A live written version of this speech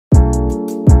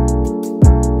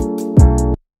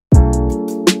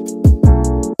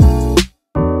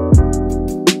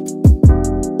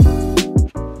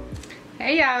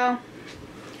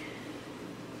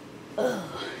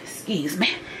Excuse me.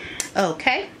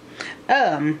 Okay.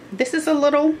 This is a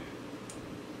little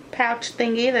pouch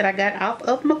thingy that I got off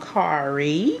of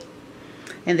MERCARI.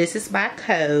 And this is by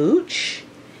Coach.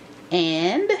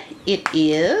 And it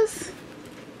is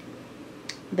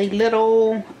the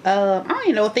little, I don't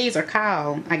even know what these are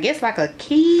called. I guess like a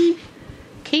key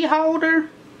holder,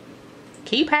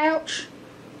 key pouch.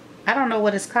 I don't know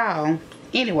what it's called.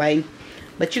 Anyway,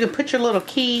 but you can put your little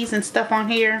keys and stuff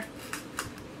on here.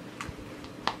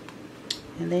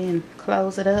 And then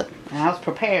close it up. And I was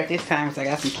prepared this time because I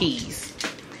got some keys.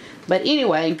 But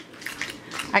anyway,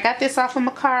 I got this off of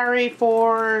MERCARI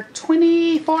for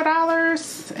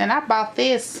 $24. And I bought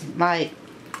this like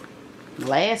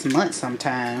last month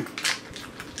sometime.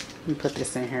 Let me put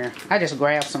this in here. I just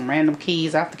grabbed some random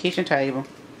keys off the kitchen table.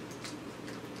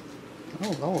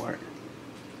 Oh Lord.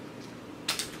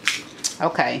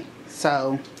 Okay,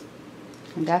 so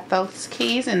I got those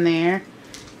keys in there.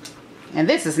 And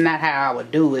this is not how I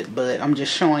would do it, but I'm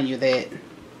just showing you that,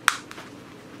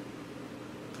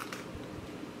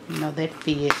 you know, that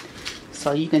fit.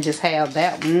 So you can just have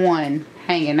that one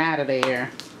hanging out of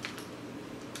there.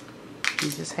 You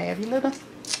just have your little,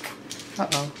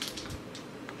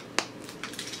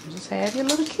 just have your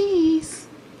little keys.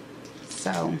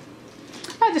 So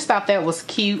I just thought that was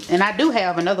cute. And I do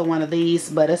have another one of these,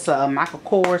 but it's a Michael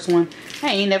Kors one.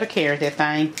 I ain't never carried that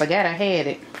thing. Forgot I had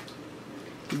it.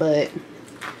 But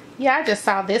yeah, I just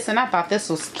saw this and I thought this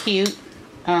was cute.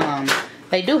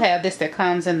 They do have this that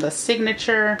comes in the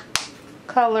signature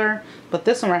color, but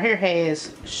this one right here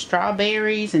has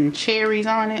strawberries and cherries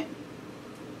on it.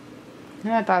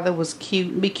 And I thought that was cute.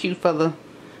 It'd be cute for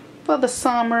the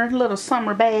summer, little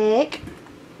summer bag.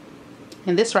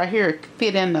 And this right here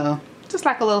fit in the, just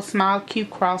like a little small cute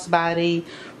crossbody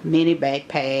mini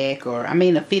backpack, or I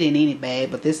mean, it fit in any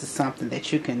bag, but this is something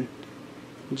that you can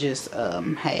just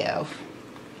have.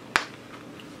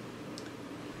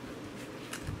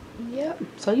 Yep.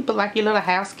 So you put like your little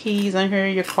house keys on here,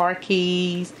 your car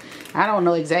keys. I don't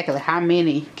know exactly how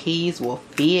many keys will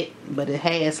fit, but it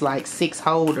has like 6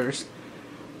 holders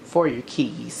for your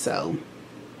keys. So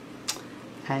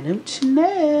I don't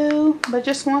know, but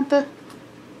just want to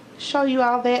show you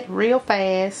all that real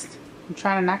fast. I'm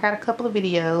trying to knock out a couple of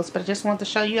videos, but I just want to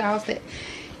show you all that,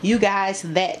 you guys,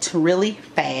 that really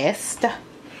fast.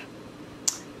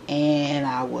 And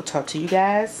I will talk to you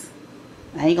guys,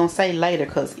 I ain't gonna say later,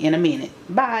 because in a minute.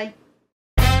 Bye.